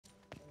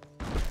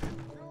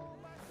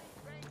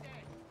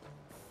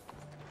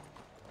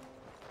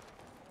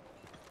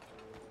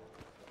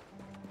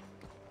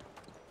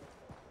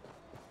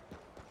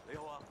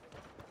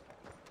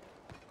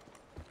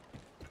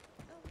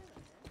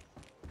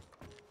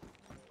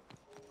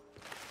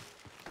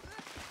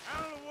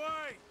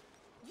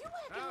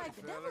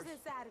The devil's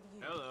inside of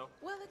you. Hello.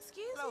 Well,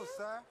 excuse Hello, you.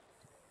 sir.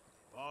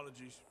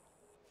 Apologies.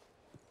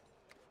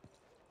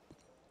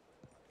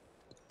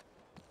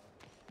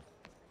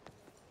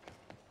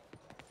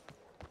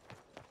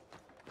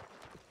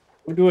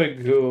 Where do I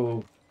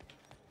go?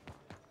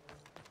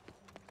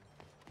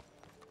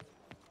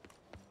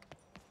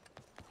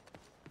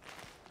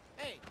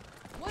 Hey,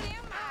 what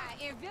am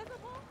I?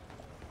 Invisible?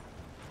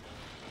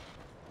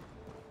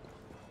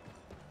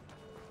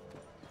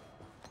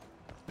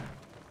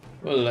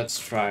 Well, let's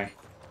try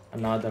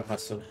another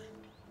hustle.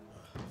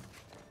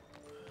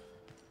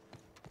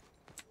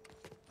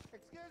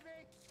 Excuse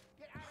me.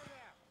 Get out of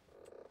there.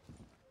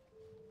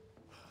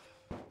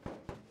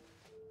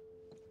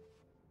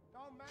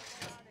 Don't mess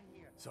around in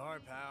here. Sorry,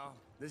 pal.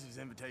 This is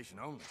invitation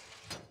only.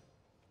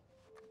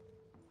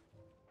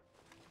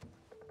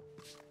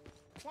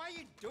 Why are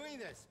you doing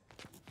this?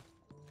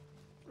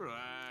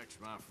 Relax,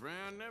 my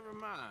friend. Never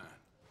mind.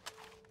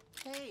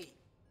 Hey,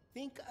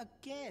 think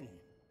again.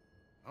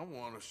 I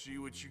want to see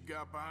what you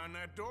got behind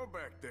that door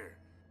back there.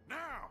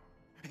 Now!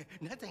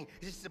 Nothing.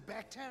 This is a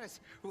back terrace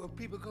where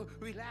people go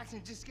relax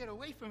and just get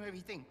away from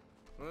everything.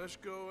 Let's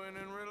go in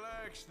and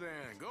relax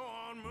then. Go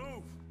on,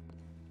 move.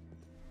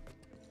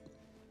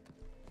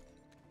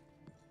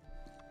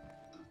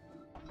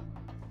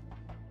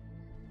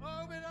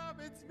 Open up,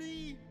 it's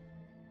me.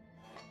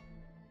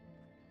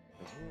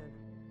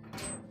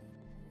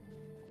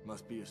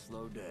 Must be a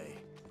slow day.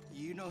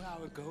 You know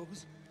how it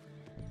goes.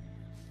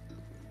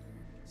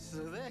 So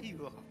there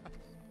you are.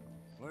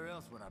 Where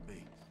else would I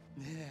be?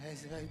 Yeah,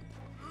 it's like...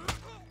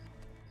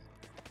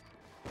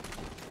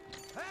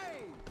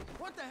 Hey!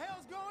 What the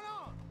hell's going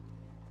on?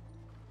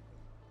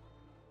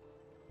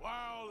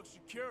 Why all the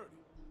security?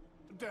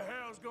 What the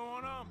hell's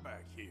going on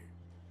back here?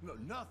 No,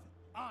 nothing.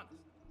 Honest.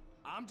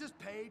 I'm just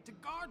paid to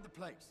guard the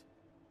place.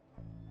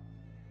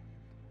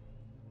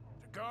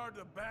 To guard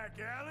the back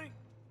alley?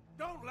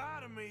 Don't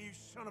lie to me, you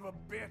son of a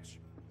bitch.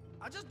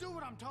 I just do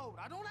what I'm told.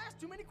 I don't ask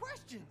too many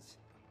questions.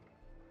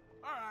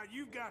 All right,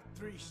 you've got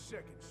 3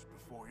 seconds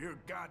before your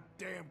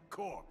goddamn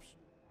corpse.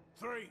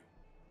 3,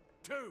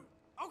 2.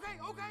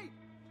 Okay.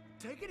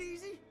 Take it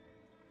easy.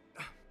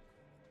 A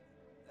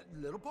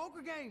little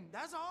poker game,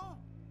 that's all.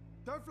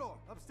 3rd floor,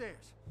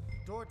 upstairs.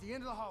 Door at the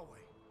end of the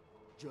hallway.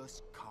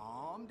 Just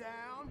calm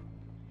down.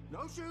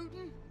 No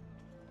shooting.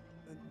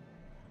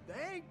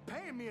 They ain't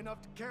paying me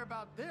enough to care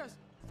about this.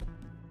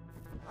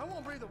 I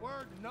won't breathe a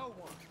word to no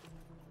one.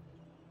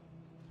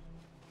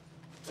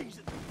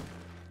 Jesus.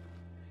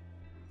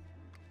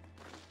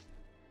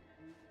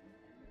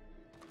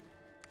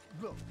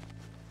 Look.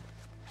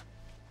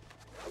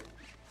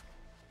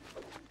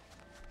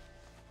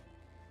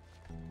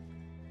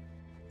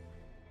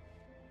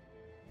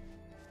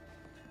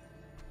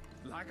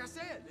 Like I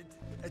said,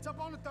 it's up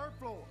on the 3rd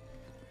floor.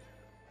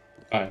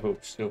 I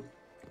hope so.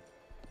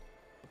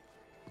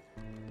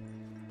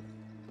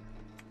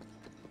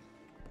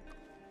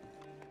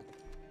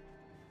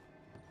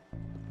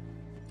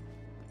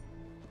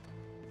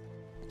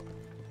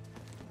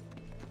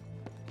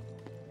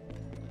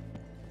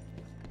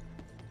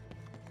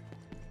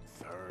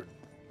 Third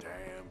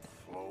damn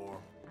floor.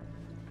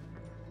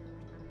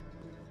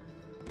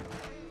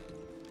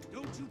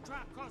 Don't you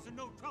try causing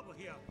no trouble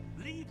here.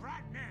 Leave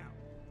right now.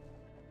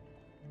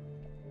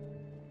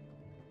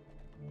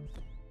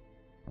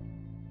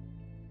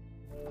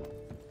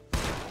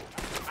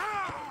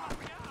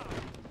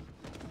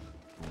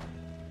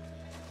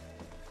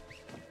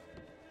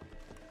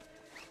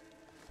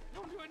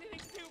 Don't do anything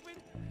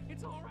stupid.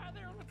 It's all right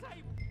there on the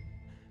table.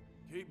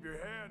 Keep your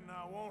head and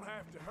I won't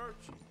have to hurt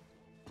you.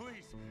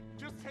 Please,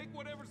 just take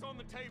whatever's on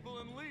the table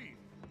and leave.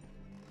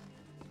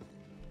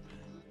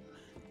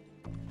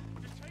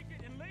 Just take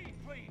it and leave,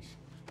 please.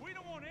 We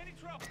don't want any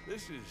trouble.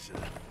 This is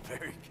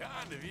very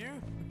kind of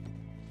you.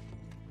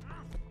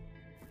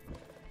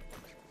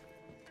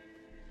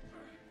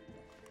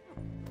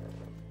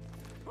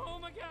 Oh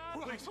my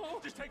God! Please,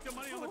 just take the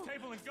money on the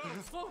table and go.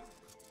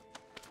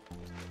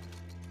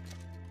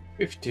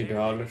 $50. There you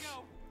go.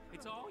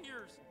 It's all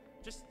yours.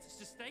 Just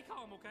stay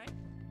calm, okay?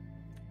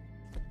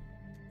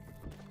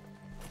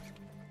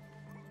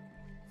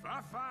 If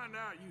I find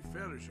out you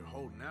fellas are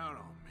holding out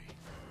on me,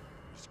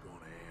 it's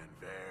gonna end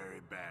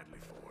very badly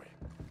for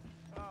you.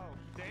 Oh,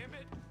 damn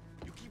it.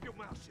 You keep your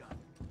mouth shut.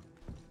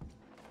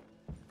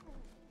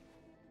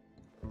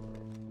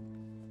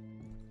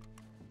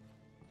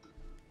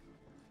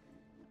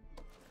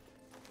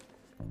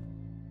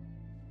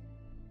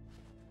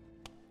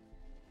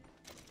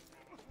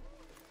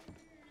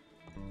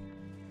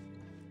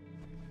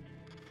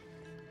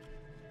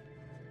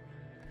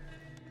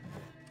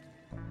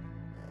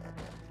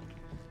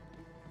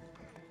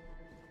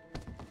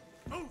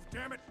 Move,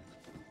 damn it!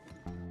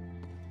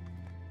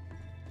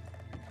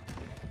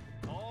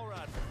 All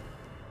right,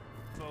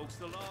 folks,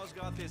 the law's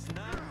got this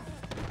now.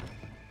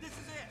 This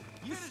is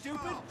it. You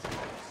stupid.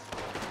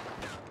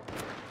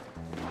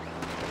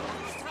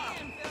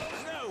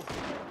 No.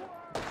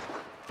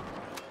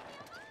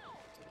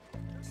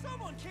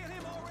 Someone kill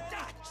him already.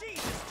 God,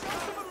 Jesus,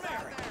 just a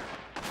Mary.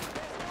 There's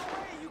no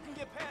way you can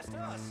get past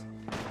us.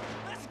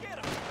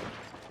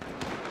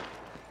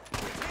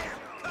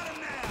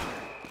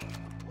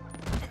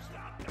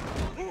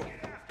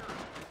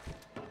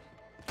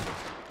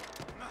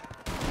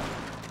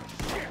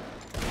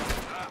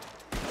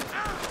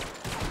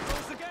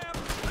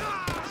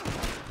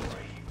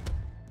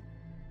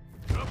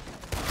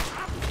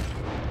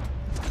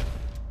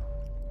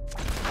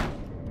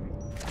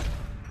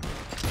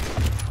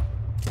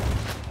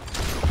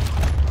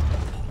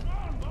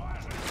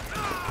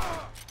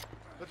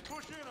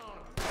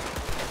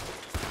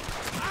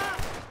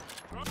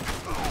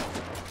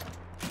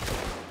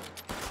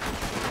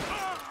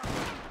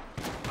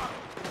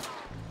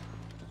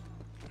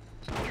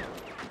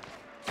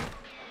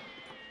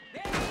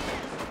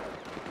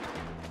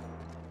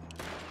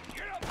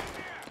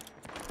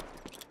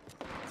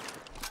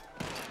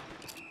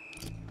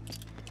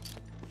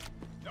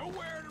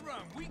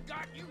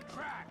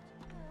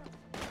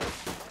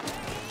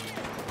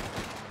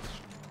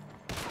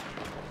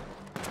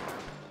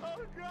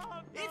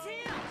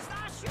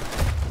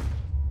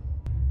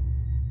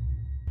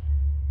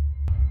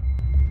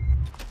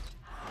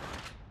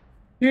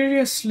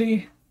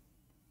 Seriously?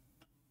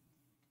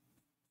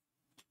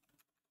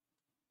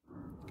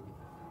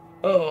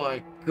 Oh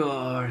my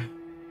god.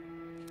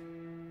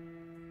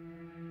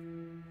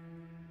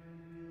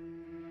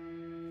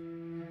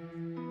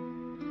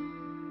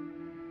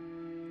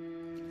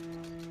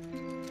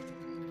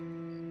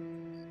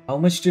 How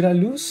much did I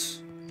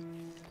lose?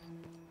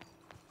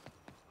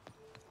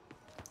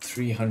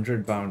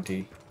 300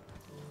 bounty.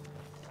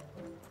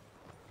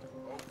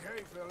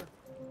 Okay, fella.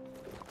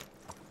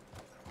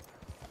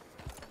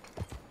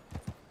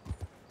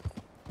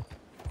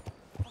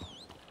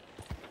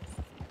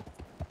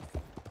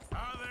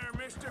 Hi there,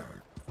 mister.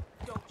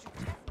 Don't you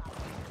test my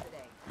plans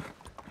today.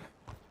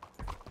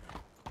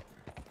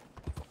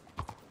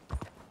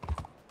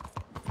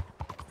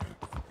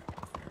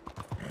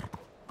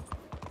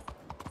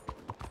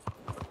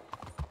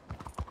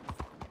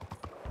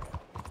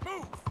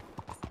 Move!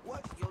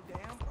 What's your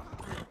damn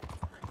problem?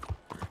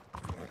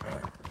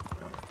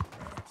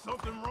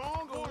 Something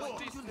wrong or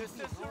what?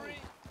 Necessary?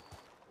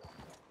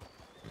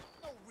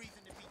 No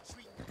reason to be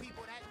treating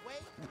people that way.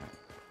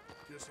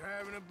 Just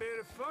having a bit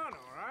of fun,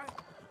 all right?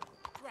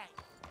 Right.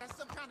 That's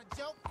some kind of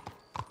joke.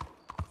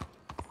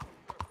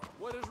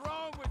 What is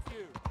wrong with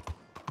you?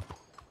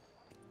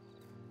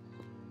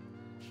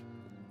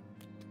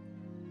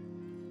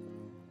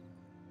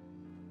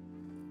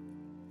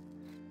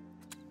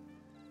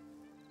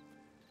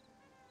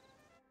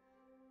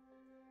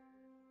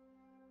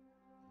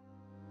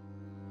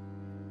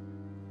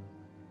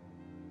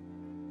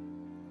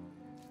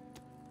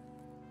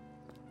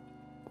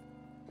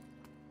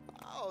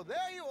 Oh,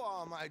 there you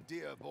are, my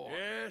dear boy.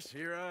 Yes,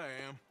 here I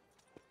am.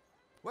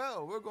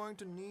 Well, we're going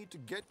to need to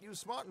get you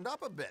smartened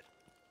up a bit.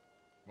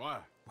 Why?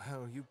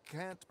 Well, you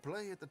can't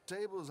play at the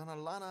tables on a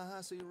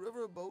Lanahasi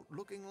riverboat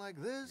looking like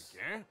this.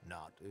 Can't?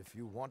 Not if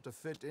you want to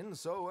fit in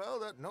so well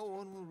that no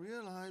one will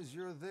realize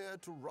you're there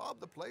to rob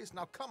the place.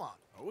 Now, come on.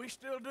 Are we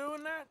still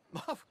doing that?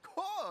 Of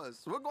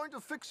course. We're going to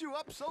fix you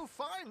up so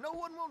fine, no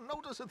one will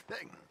notice a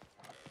thing.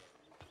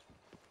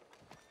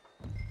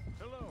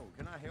 Hello,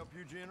 can I help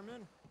you,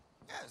 gentlemen?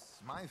 Yes,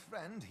 my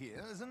friend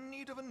here is in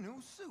need of a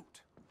new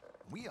suit.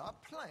 We are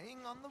playing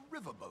on the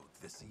riverboat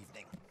this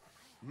evening.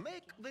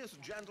 Make this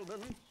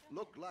gentleman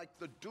look like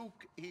the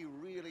Duke he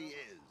really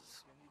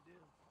is.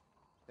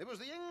 It was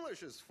the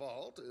English's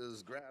fault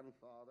his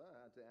grandfather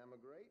had to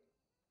emigrate.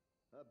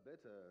 A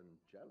bitter and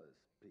jealous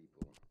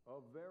people. A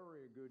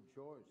very good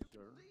choice,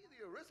 sir. See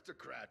the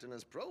aristocrat in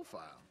his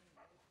profile.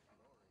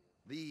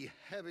 The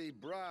heavy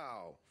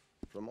brow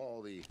from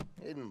all the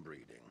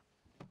inbreeding.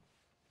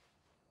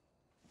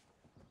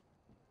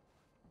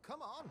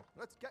 Come on,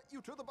 let's get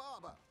you to the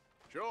barber.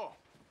 Sure.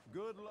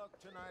 Good luck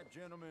tonight,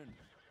 gentlemen.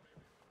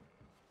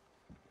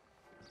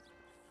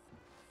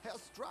 Herr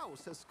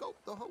Strauss has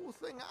scoped the whole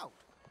thing out.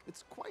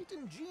 It's quite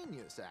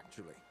ingenious,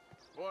 actually.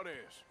 What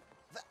is?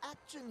 The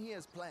action he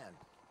has planned.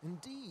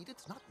 Indeed,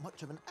 it's not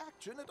much of an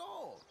action at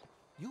all.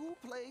 You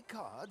play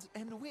cards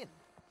and win.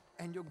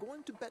 And you're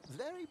going to bet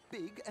very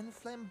big and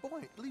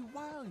flamboyantly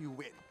while you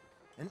win.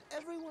 And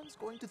everyone's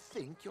going to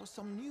think you're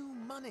some new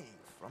money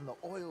from the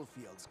oil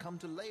fields come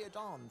to lay it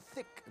on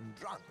thick and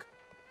drunk.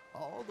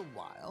 All the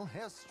while,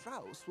 Herr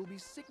Strauss will be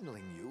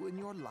signaling you in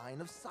your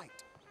line of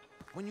sight.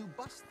 When you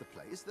bust the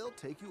place, they'll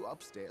take you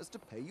upstairs to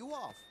pay you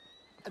off.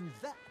 And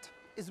that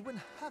is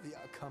when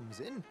Javier comes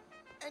in,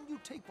 and you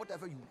take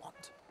whatever you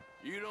want.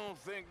 You don't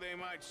think they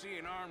might see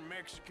an armed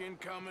Mexican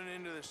coming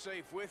into the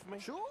safe with me?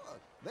 Sure,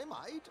 they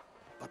might,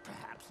 but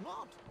perhaps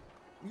not.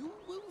 You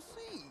will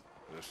see.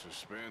 The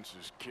suspense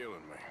is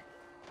killing me.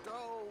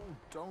 Oh,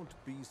 don't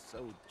be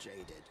so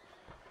jaded.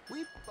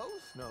 We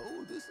both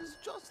know this is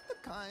just the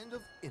kind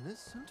of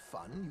innocent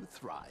fun you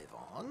thrive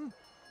on.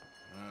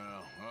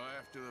 Well,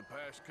 after the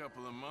past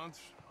couple of months,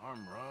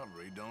 armed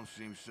robbery don't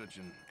seem such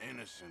an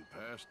innocent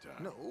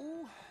pastime.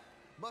 No,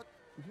 but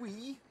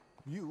we,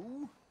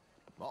 you,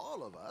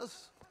 all of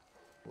us,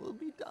 will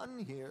be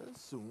done here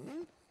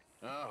soon.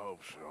 I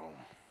hope so.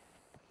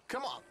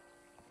 Come on.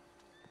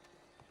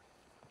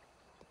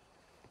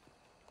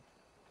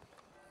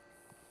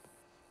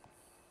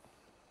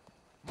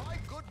 My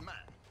good man,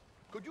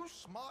 could you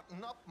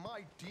smarten up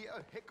my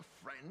dear hick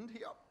friend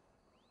here?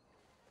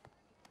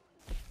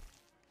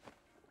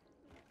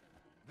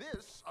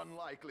 This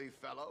unlikely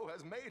fellow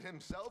has made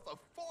himself a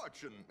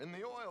fortune in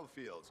the oil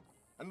fields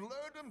and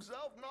learned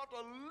himself not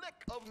a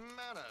lick of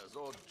manners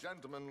or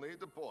gentlemanly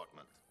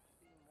deportment.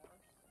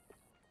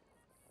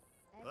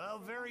 Well,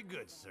 very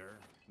good, sir.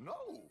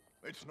 No,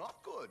 it's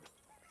not good.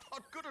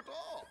 Not good at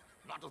all.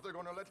 Not if they're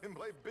going to let him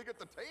play big at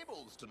the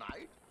tables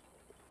tonight.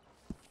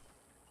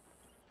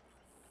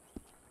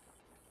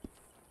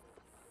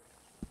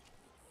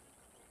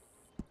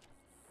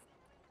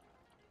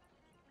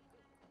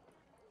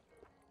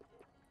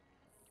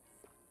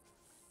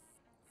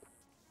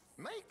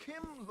 Make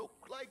him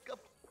look like a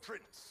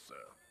prince, sir.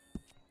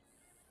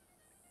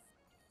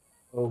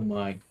 Oh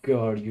my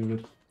god, you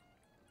look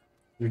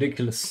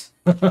ridiculous.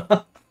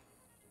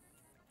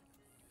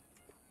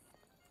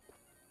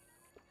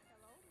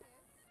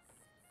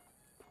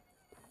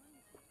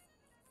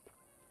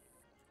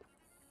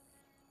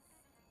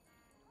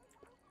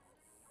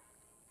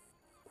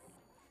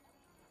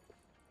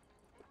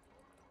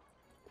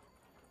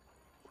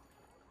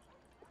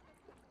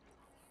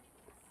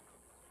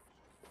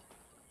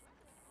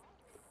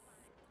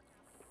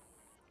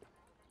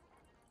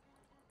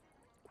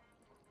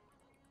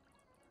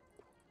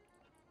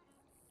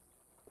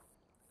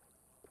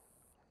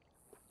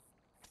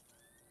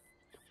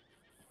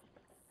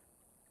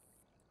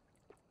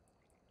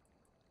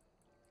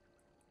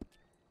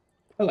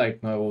 I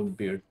like my old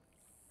beard.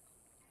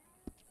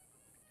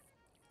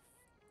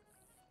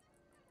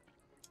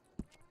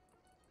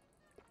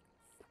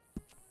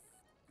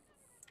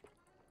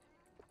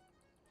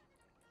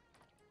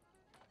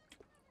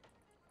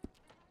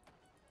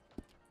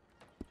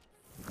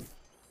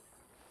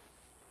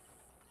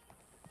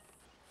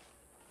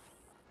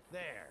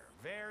 There,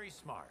 very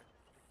smart.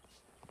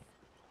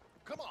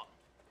 Come on,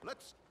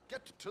 let's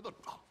get to the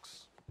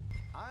docks.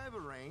 I've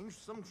arranged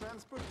some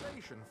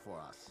transportation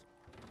for us.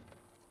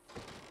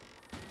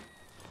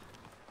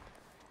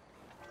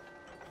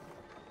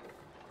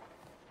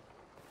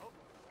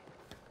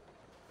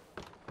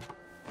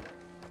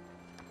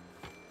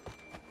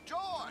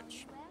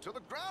 George, to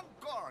the Grand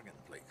Corrigan,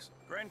 please.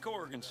 Grand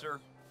Corrigan, sir.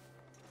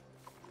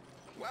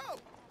 Well,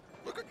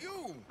 look at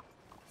you.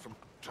 From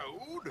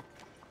Toad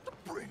to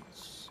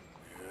Prince.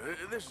 Yeah,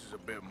 this is a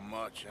bit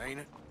much, ain't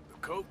it? The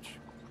coach?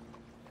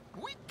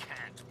 We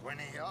can't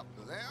whinny up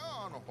there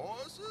on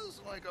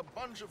horses like a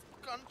bunch of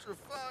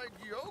countrified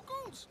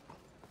yokels.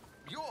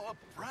 You're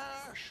a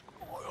brash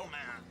oil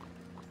man.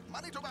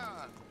 Money to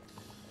burn.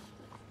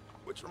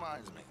 Which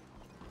reminds me,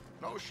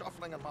 no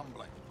shuffling and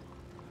mumbling.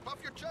 Puff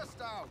your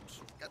chest out.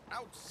 Get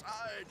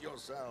outside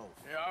yourself.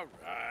 Yeah, all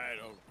right.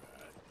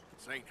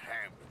 This ain't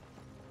Hamden.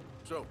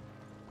 So,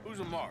 who's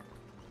a Mark?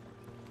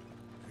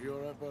 Is he all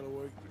right, by the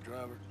way, the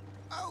driver?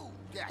 Oh,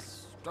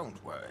 yes.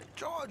 Don't worry.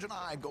 George and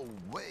I go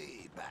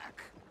way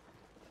back.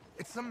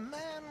 It's a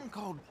man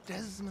called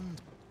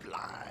Desmond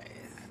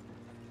Blythe.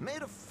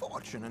 Made a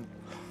fortune in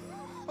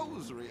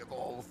hosiery of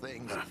all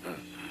things.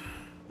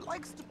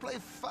 Likes to play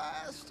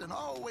fast and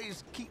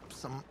always keep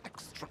some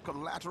extra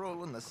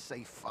collateral in the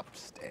safe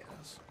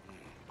upstairs.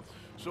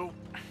 So,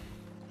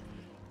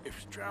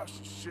 if Strauss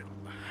is sitting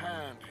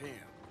behind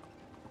him,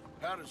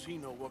 how does he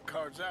know what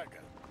cards I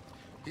got?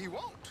 He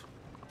won't.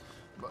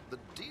 But the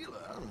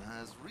dealer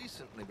has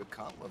recently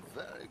become a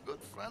very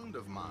good friend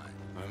of mine.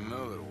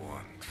 Another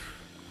one.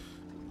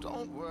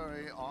 Don't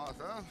worry,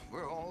 Arthur.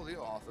 We're all the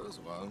authors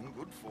of our own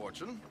good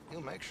fortune.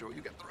 He'll make sure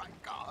you get the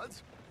right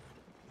cards.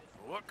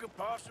 What could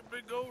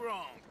possibly go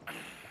wrong?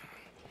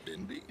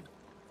 Indeed.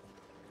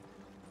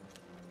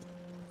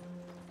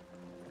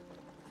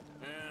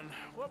 And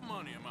what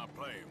money am I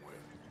playing with?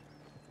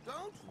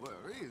 Don't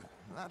worry.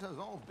 That has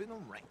all been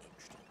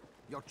arranged.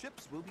 Your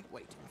chips will be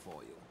waiting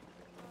for you.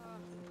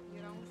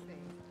 You don't say.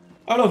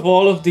 Out of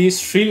all of these,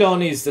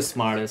 Srilon is the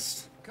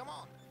smartest. Come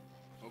on.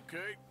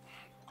 Okay.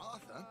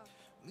 Arthur,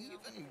 leave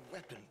any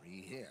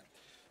weaponry here.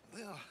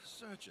 They'll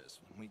search us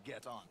when we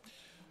get on.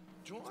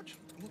 George,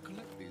 we'll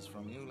collect these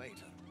from you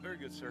later. Very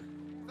good, sir.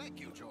 Thank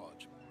you,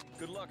 George.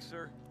 Good luck,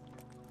 sir.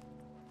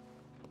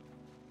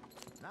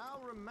 Now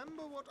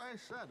remember what I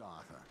said,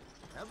 Arthur.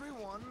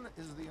 Everyone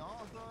is the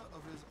author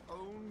of his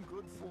own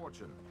good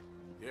fortune.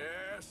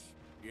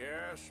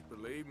 Yes,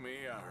 believe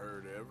me, I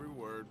heard every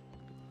word.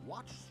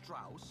 Watch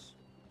Strauss,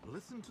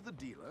 listen to the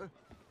dealer,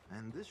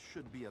 and this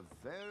should be a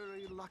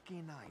very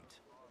lucky night.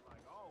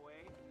 Like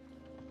always.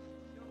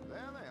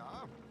 There they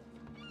are.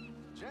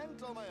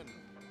 Gentlemen,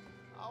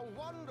 how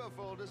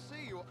wonderful to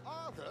see you.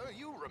 Arthur,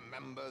 you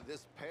remember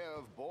this pair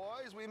of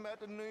boys we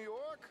met in New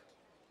York?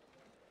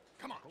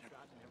 Come on.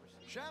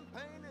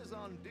 Champagne is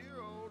on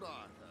dear old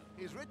Arthur.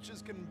 He's rich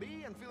as can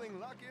be and feeling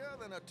luckier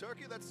than a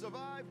turkey that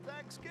survived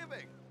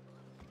Thanksgiving.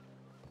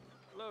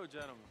 Hello,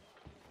 gentlemen.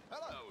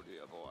 Hello,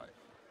 dear boy.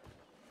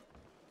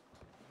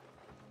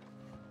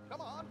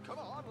 Come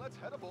on, let's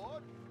head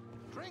aboard.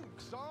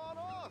 Drinks on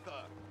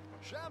Arthur.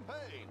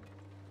 Champagne.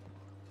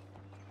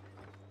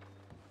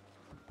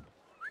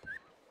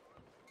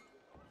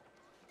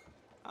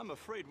 I'm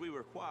afraid we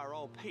require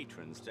all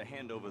patrons to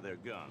hand over their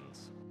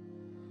guns.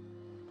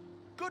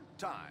 Good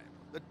time.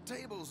 The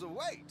tables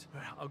await.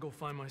 I'll go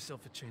find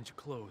myself a change of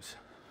clothes.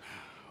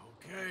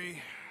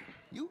 Okay.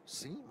 You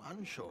seem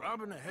unsure.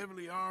 Robbing a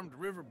heavily armed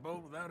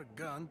riverboat without a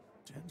gun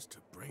tends to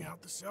bring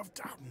out the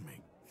self-doubt in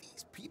me.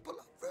 These people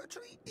are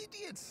virtually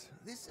idiots.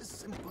 This is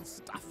simple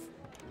stuff.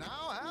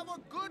 Now have a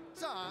good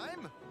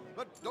time,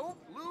 but don't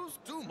lose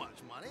too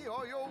much money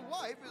or your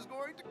wife is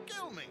going to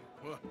kill me.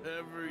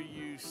 Whatever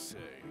you say.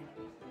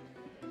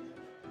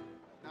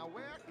 Now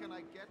where can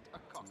I get a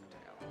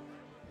cocktail?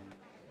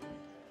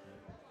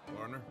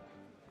 Partner?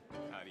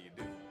 How do you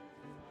do?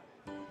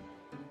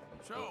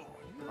 So,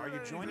 Are you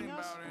heard joining anything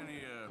us? about any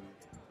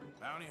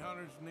bounty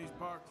hunters in these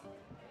parts?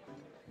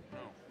 No,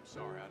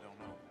 sorry, I don't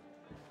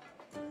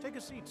know. Take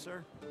a seat,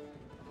 sir.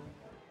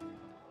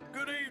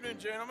 Good evening,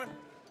 gentlemen.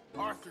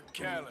 Arthur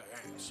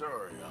Callahan.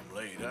 Sorry I'm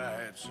late.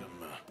 I had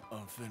some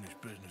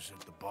unfinished business at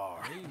the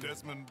bar.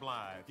 Desmond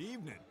Blythe.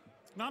 Evening.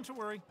 Not to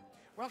worry.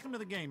 Welcome to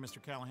the game, Mr.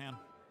 Callahan.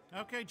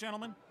 Okay,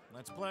 gentlemen,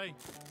 let's play.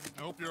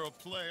 I hope you're a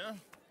player.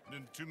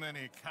 Been too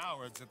many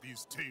cowards at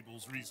these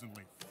tables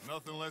recently.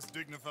 Nothing less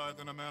dignified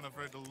than a man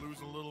afraid to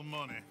lose a little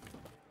money.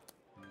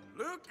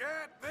 Look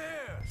at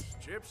this.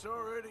 Chips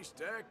already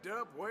stacked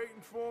up, waiting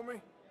for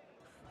me.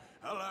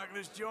 I like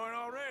this joint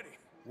already.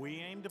 We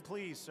aim to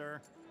please,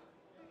 sir.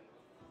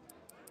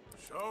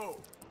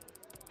 So,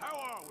 how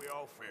are we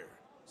all faring?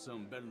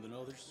 Some better than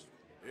others.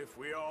 If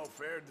we all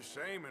fared the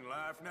same in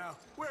life now,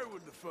 where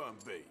would the fun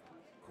be?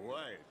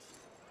 Quiet.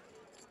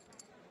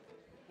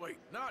 Wait,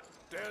 not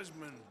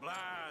Desmond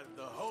Blythe,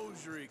 the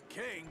hosiery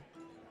king.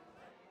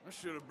 I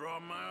should have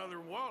brought my other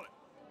wallet.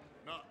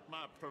 Not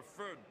my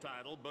preferred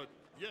title, but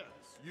yes,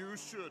 you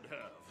should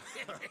have.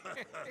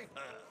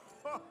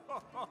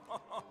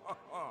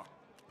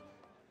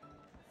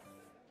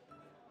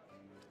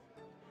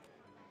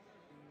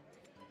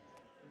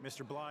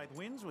 Mr. Blythe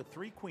wins with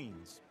 3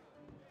 queens.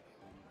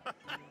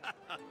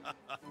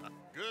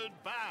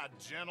 Goodbye,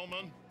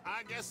 gentlemen.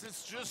 I guess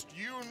it's just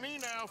you and me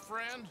now,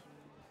 friend.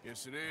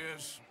 Yes, it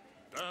is.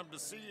 Time to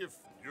see if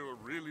you're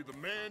really the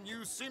man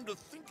you seem to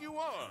think you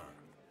are.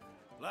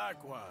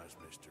 Likewise,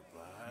 Mr.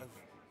 Blythe.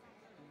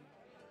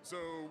 So,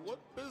 what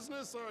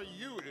business are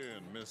you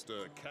in,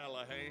 Mr.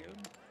 Callahan?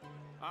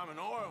 I'm an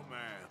oil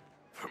man,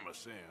 for my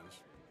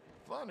sins.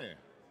 Funny,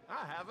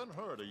 I haven't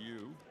heard of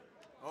you.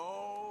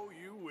 Oh,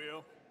 you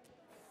will.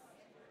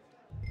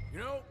 You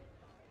know,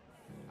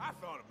 I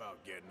thought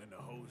about getting into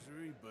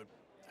hosiery, but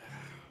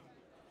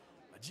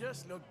I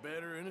just look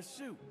better in a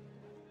suit.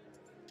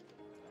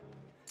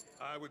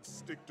 I would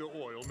stick to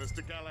oil,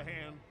 Mr.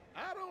 Callahan.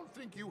 I don't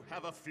think you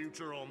have a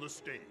future on the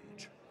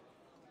stage.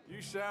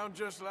 You sound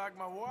just like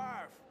my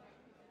wife.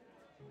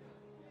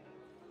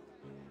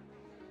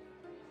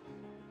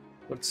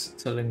 What's it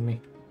telling me?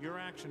 Your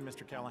action,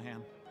 Mr.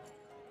 Callahan.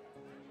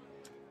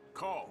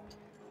 Call.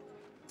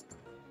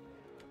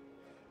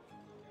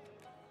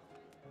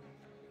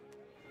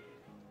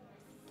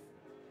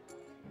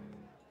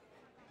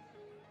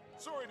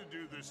 Sorry to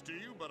do this to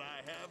you, but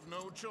I have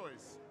no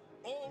choice.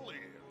 All in.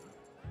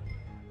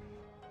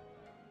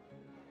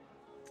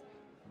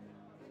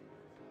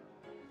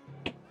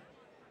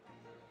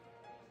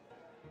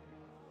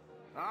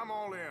 I'm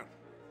all in.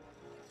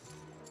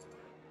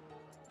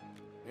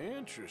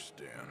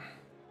 Interesting.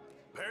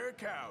 Pair of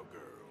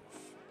cowgirls.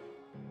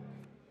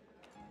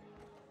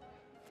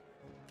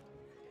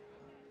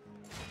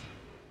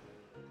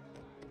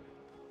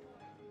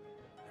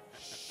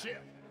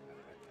 Shit.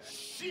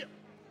 Shit.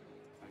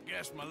 I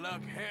guess my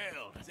luck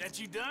held. Is that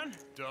you done?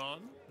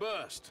 Done?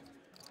 Bust.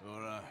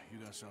 Or, you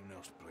got something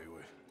else to play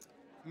with?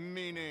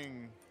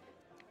 Meaning?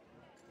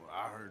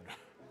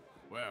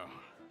 Well,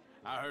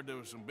 I heard there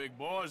was some big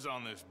boys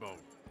on this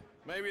boat.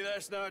 Maybe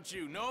that's not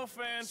you. No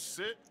offense.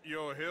 Sit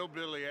your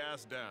hillbilly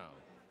ass down.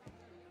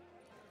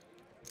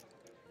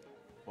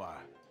 Why?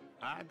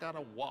 I got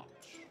a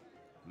watch.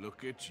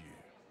 Look at you.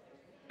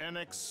 An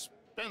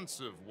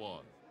expensive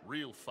one.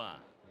 Real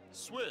fine.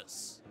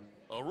 Swiss.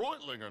 A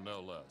Reutlinger, no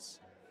less.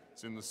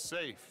 It's in the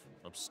safe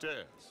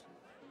upstairs.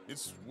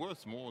 It's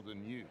worth more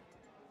than you.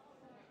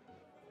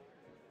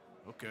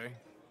 Okay.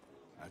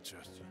 I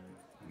trust you.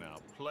 Now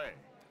play.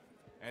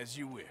 As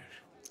you wish.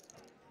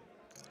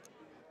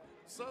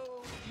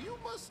 So, you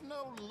must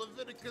know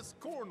Leviticus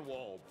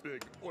Cornwall,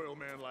 big oil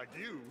man like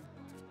you.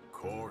 Of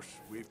course,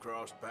 we've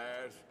crossed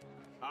paths.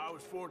 I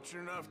was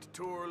fortunate enough to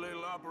tour a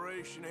little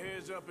operation of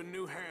his up in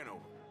New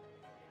Hanover.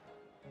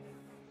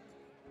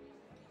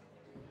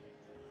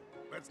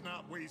 Let's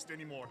not waste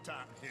any more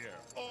time here.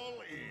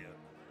 All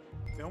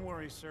in. Don't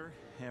worry, sir.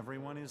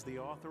 Everyone is the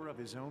author of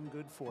his own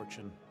good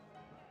fortune.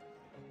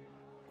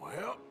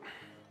 Well,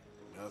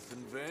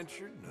 nothing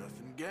ventured,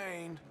 nothing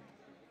gained.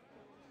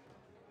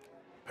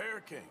 Pair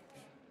of kings.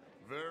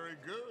 Very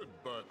good,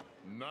 but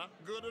not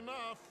good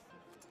enough.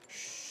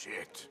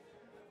 Shit.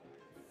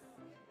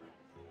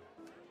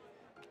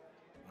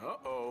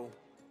 Uh-oh.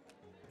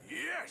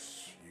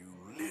 Yes,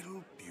 you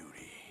little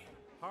beauty.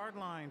 Hard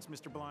lines,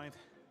 Mr. Blythe.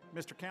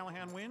 Mr.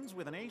 Callahan wins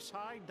with an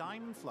ace-high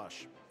diamond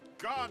flush.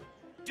 God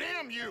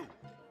damn you!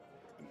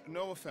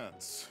 No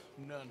offense.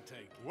 None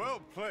taken. Well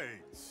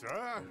played,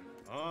 sir.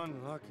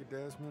 Unlucky,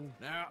 Desmond.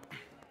 Now,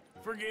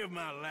 forgive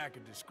my lack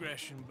of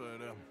discretion, but,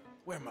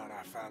 where might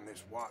I find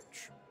this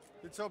watch?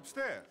 It's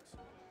upstairs.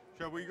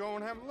 Shall we go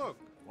and have a look?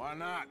 Why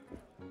not?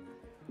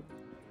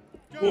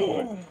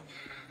 Good.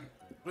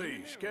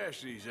 Please,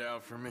 cash these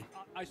out for me.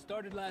 I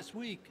started last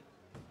week.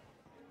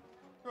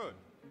 Good.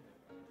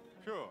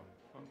 Sure.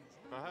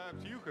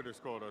 Perhaps you could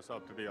escort us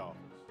up to the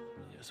office.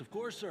 Yes, of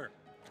course, sir.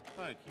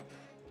 Thank you.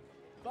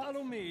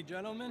 Follow me,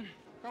 gentlemen.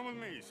 Come with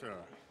me, sir.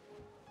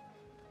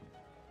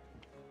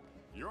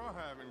 You're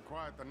having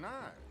quite the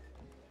night.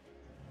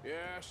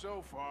 Yeah,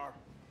 so far.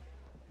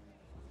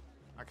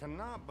 I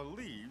cannot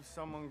believe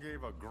someone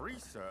gave a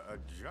greaser a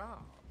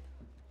job.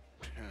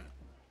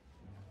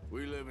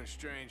 We live in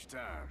strange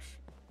times.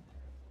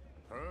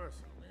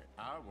 Personally,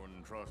 I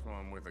wouldn't trust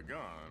one with a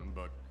gun,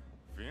 but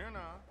fear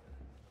not.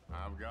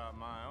 I've got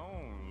my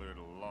own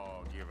little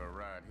lawgiver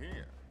right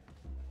here.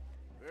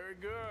 Very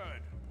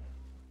good.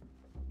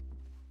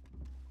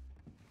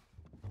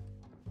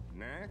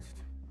 Next,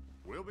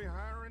 we'll be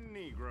hiring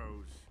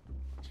Negroes.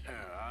 Yeah,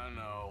 I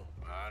know.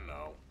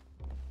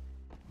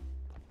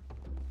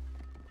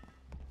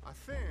 I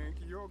think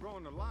you're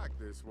going to like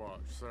this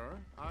watch, sir.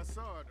 I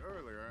saw it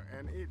earlier,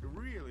 and it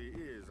really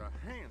is a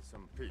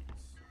handsome piece.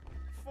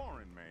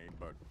 Foreign made,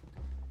 but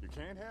you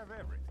can't have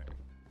everything.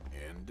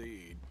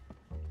 Indeed.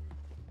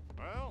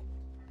 Well,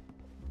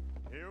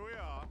 Here we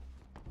are.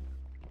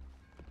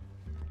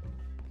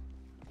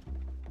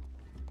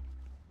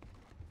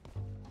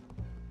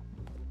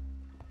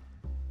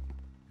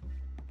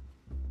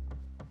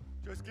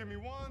 Just give me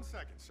 1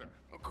 second, sir.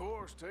 Of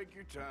course, take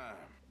your time.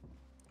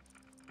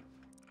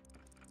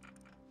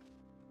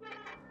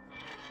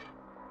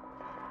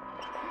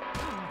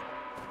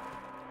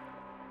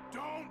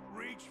 Don't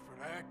reach for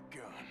that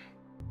gun.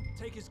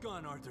 Take his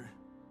gun, Arthur.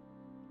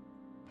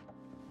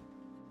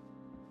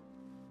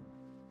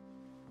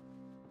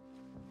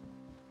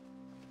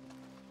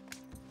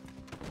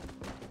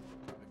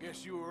 I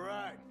guess you were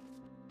right.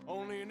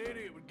 Only an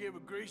idiot would give a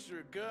greaser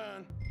a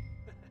gun.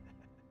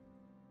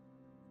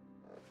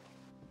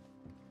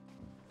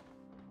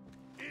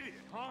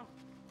 Idiot, huh?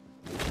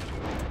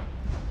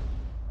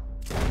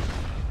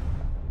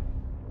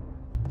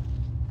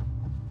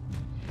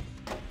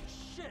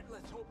 Shit,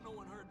 let's hope no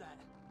one heard that.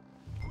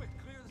 Quick,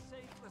 clear the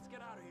safe. Let's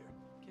get out of here.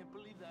 Can't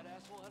believe that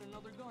asshole had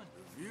another gun.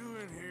 The view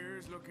in here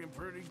is looking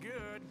pretty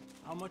good.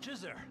 How much is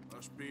there?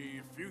 Must be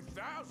a few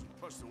thousand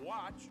plus the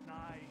watch.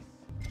 Nice.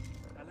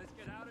 Now let's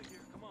get out of here.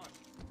 Come on.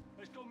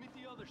 Let's go meet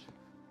the others.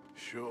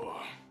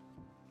 Sure.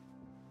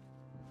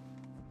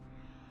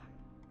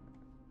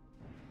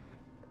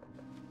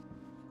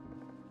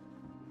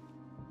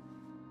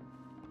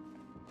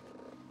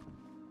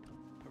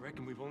 I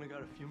reckon we've only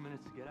got a few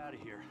minutes to get out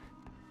of here.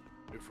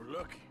 If we're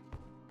lucky.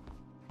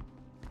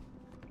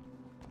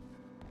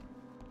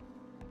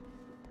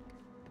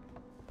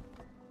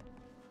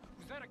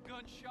 Was that a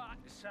gunshot?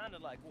 It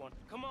sounded like one.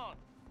 Come on.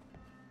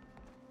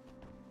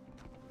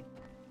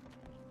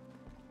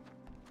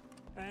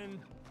 And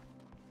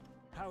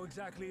how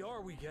exactly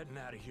are we getting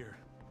out of here?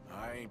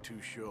 I ain't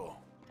too sure.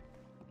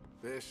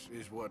 This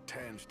is what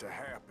tends to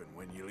happen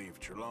when you leave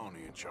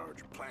Trelawney in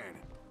charge of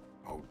planning.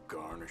 Oh,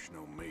 garnish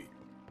no meat.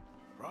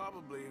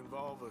 Probably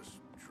involve us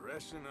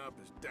dressing up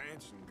as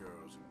dancing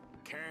girls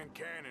and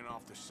canning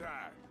off the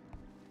side.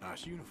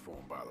 Nice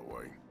uniform, by the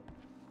way.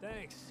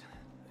 Thanks.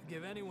 I'd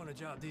give anyone a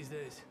job these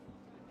days.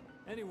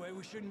 Anyway,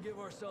 we shouldn't give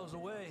ourselves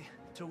away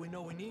till we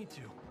know we need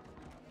to.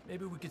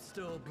 Maybe we could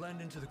still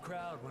blend into the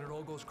crowd when it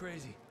all goes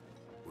crazy.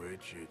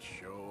 Which it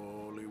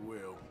surely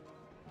will.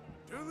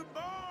 To the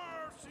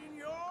bar,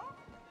 senor!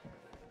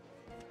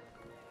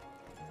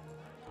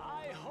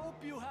 I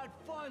hope you had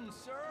fun,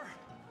 sir.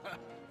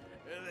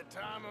 At the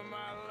time of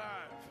my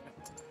life.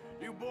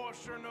 You boys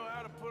sure know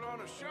how to put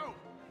on a show.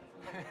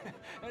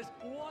 That's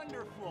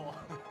wonderful.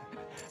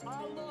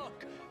 Ah,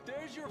 look,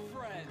 there's your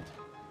friend.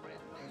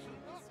 Friend is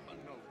not a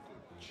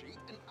no-good cheat,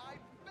 and I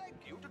beg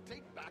you to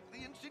take back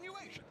the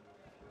insinuation.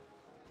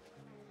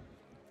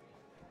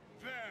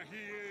 There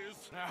he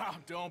is. Now,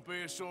 don't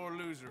be a sore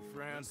loser,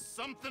 friend. There's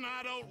something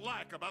I don't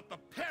like about the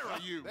pair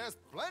of you. There's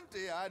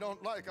plenty I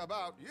don't like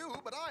about you,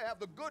 but I have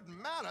the good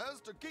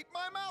manners to keep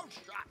my mouth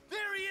shut.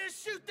 There he is!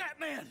 Shoot that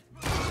man!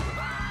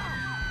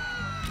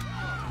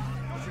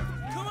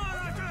 Come on,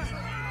 Arthur!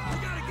 We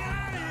gotta get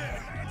out of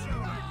here!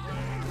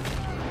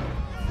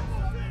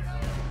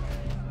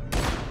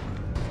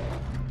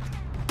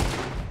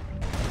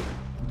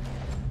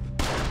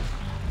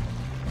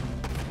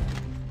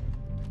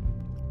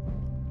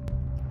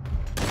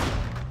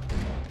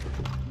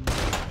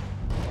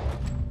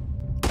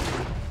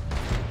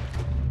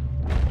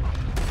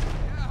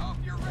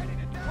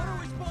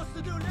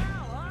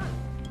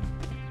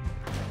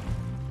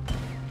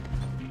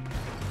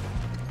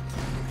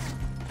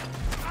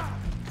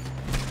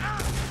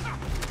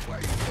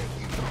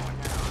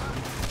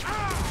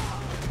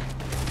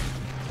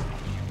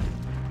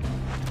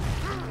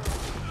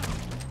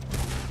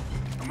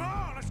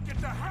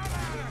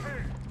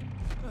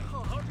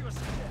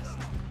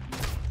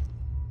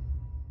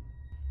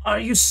 Are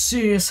you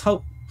serious?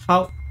 How?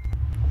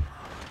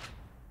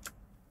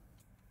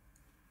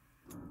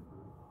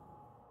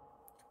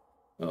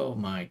 Oh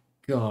my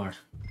god.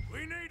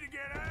 We need to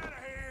get out of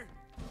here.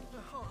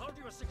 How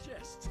do you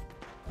suggest?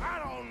 I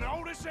don't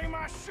know. This ain't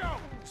my show.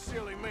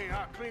 Silly me.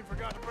 I clean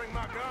forgot to bring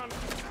my gun.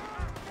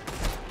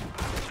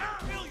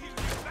 I'll kill you,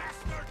 you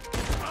bastard!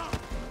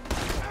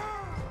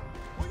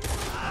 Will you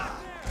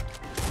stop there?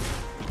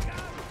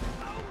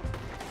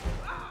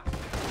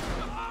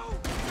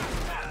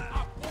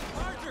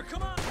 Arthur,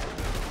 come on!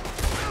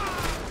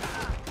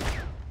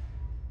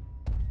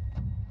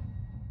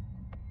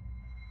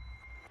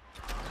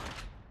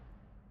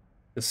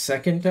 The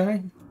second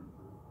guy?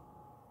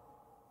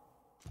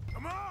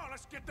 Come on,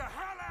 let's get the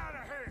hell out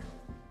of here.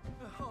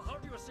 How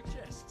do you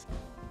suggest?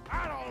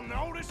 I don't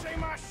know. This ain't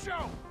my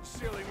show.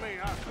 Silly me.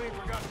 I clean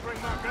forgot to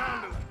bring my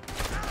gun to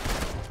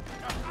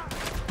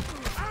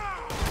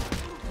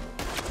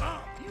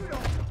You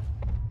don't.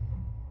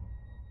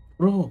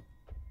 Bro.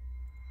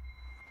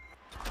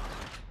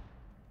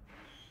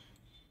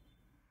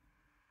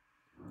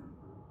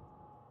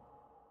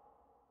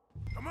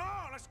 Come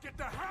on, let's get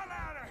the hell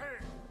out of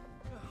here.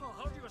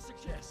 How do you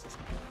suggest?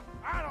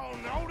 I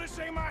don't know. This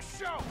ain't my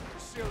show.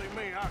 Silly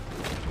me. I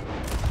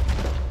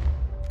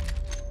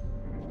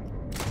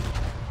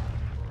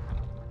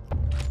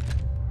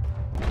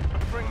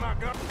bring my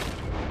gun.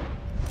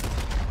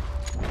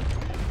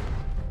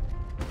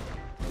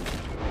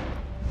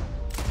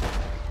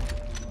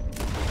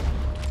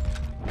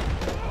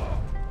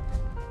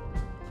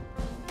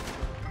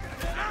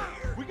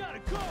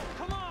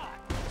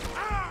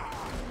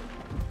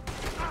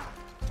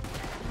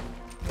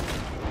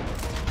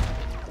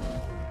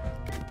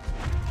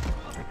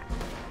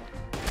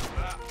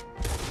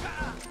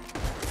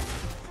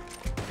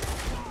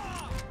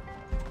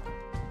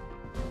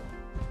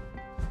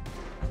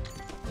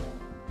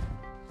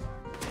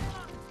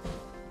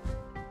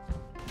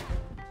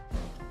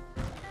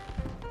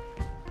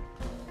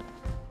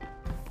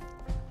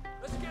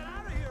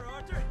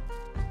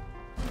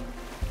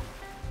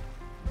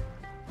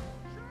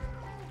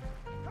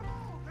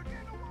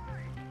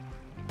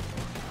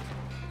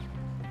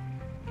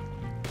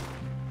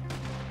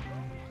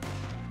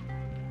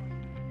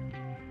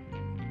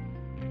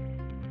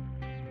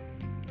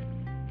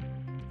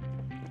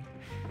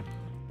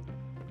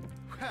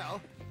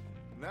 Well,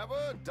 never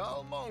a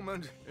dull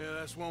moment. Yeah,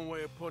 that's one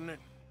way of putting it.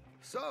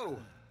 So,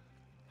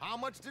 how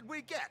much did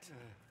we get?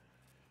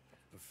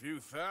 A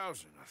few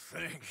thousand, I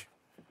think.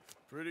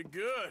 Pretty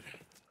good.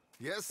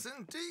 Yes,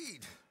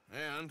 indeed.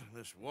 And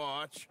this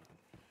watch,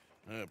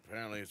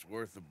 apparently it's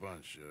worth a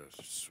bunch.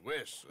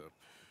 Swiss,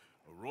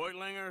 a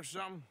Reutlinger or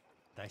something?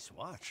 Nice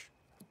watch.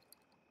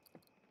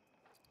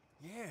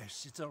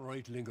 Yes, it's a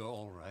Reutlinger,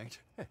 all right.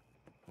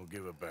 We'll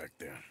give it back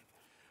then.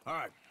 All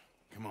right,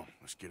 come on,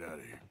 let's get out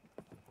of here.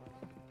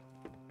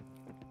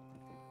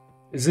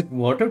 Is it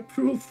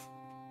waterproof?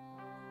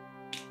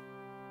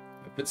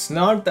 If it's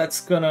not,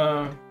 that's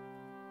gonna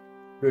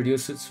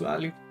reduce its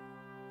value.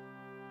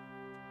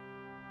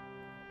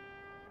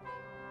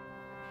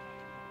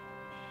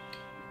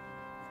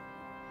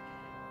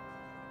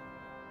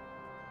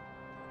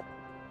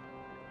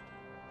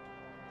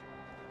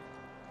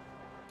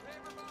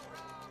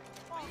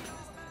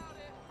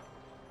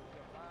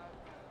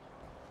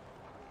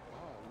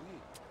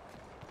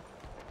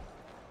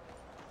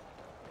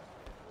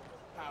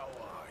 How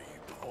are you,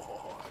 boy?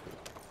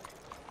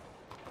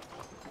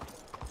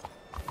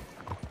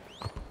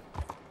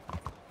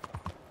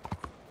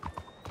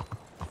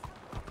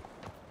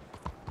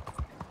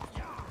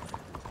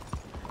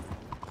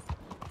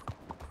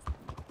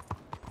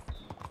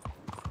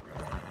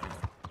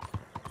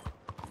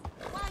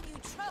 Why you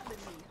troubling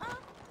me, huh?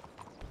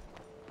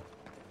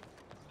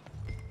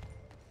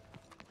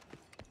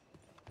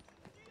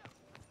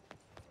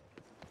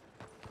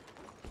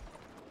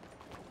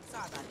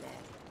 Sorry about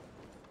that.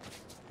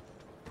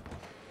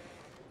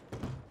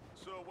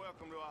 So,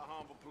 welcome to our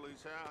humble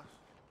police house.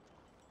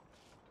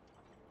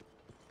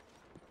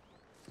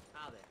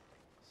 How there?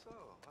 So,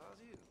 how's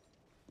you?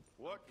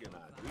 What can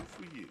I do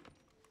for you?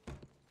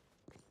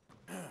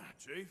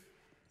 Chief,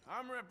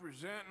 I'm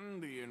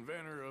representing the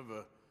inventor of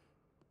a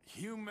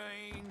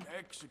humane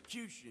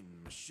execution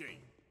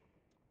machine,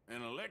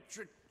 an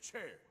electric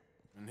chair,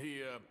 and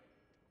he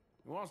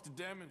wants to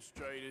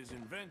demonstrate his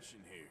invention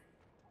here.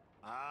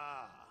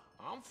 Ah,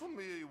 I'm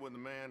familiar with the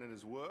man and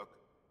his work.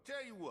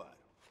 Tell you what,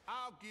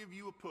 I'll give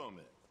you a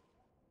permit,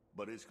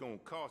 but it's gonna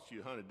cost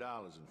you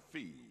 $100 in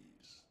fees.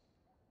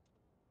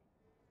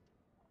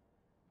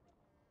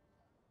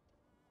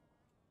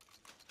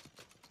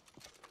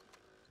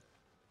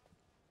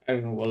 I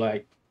don't know,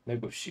 like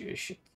negotiation.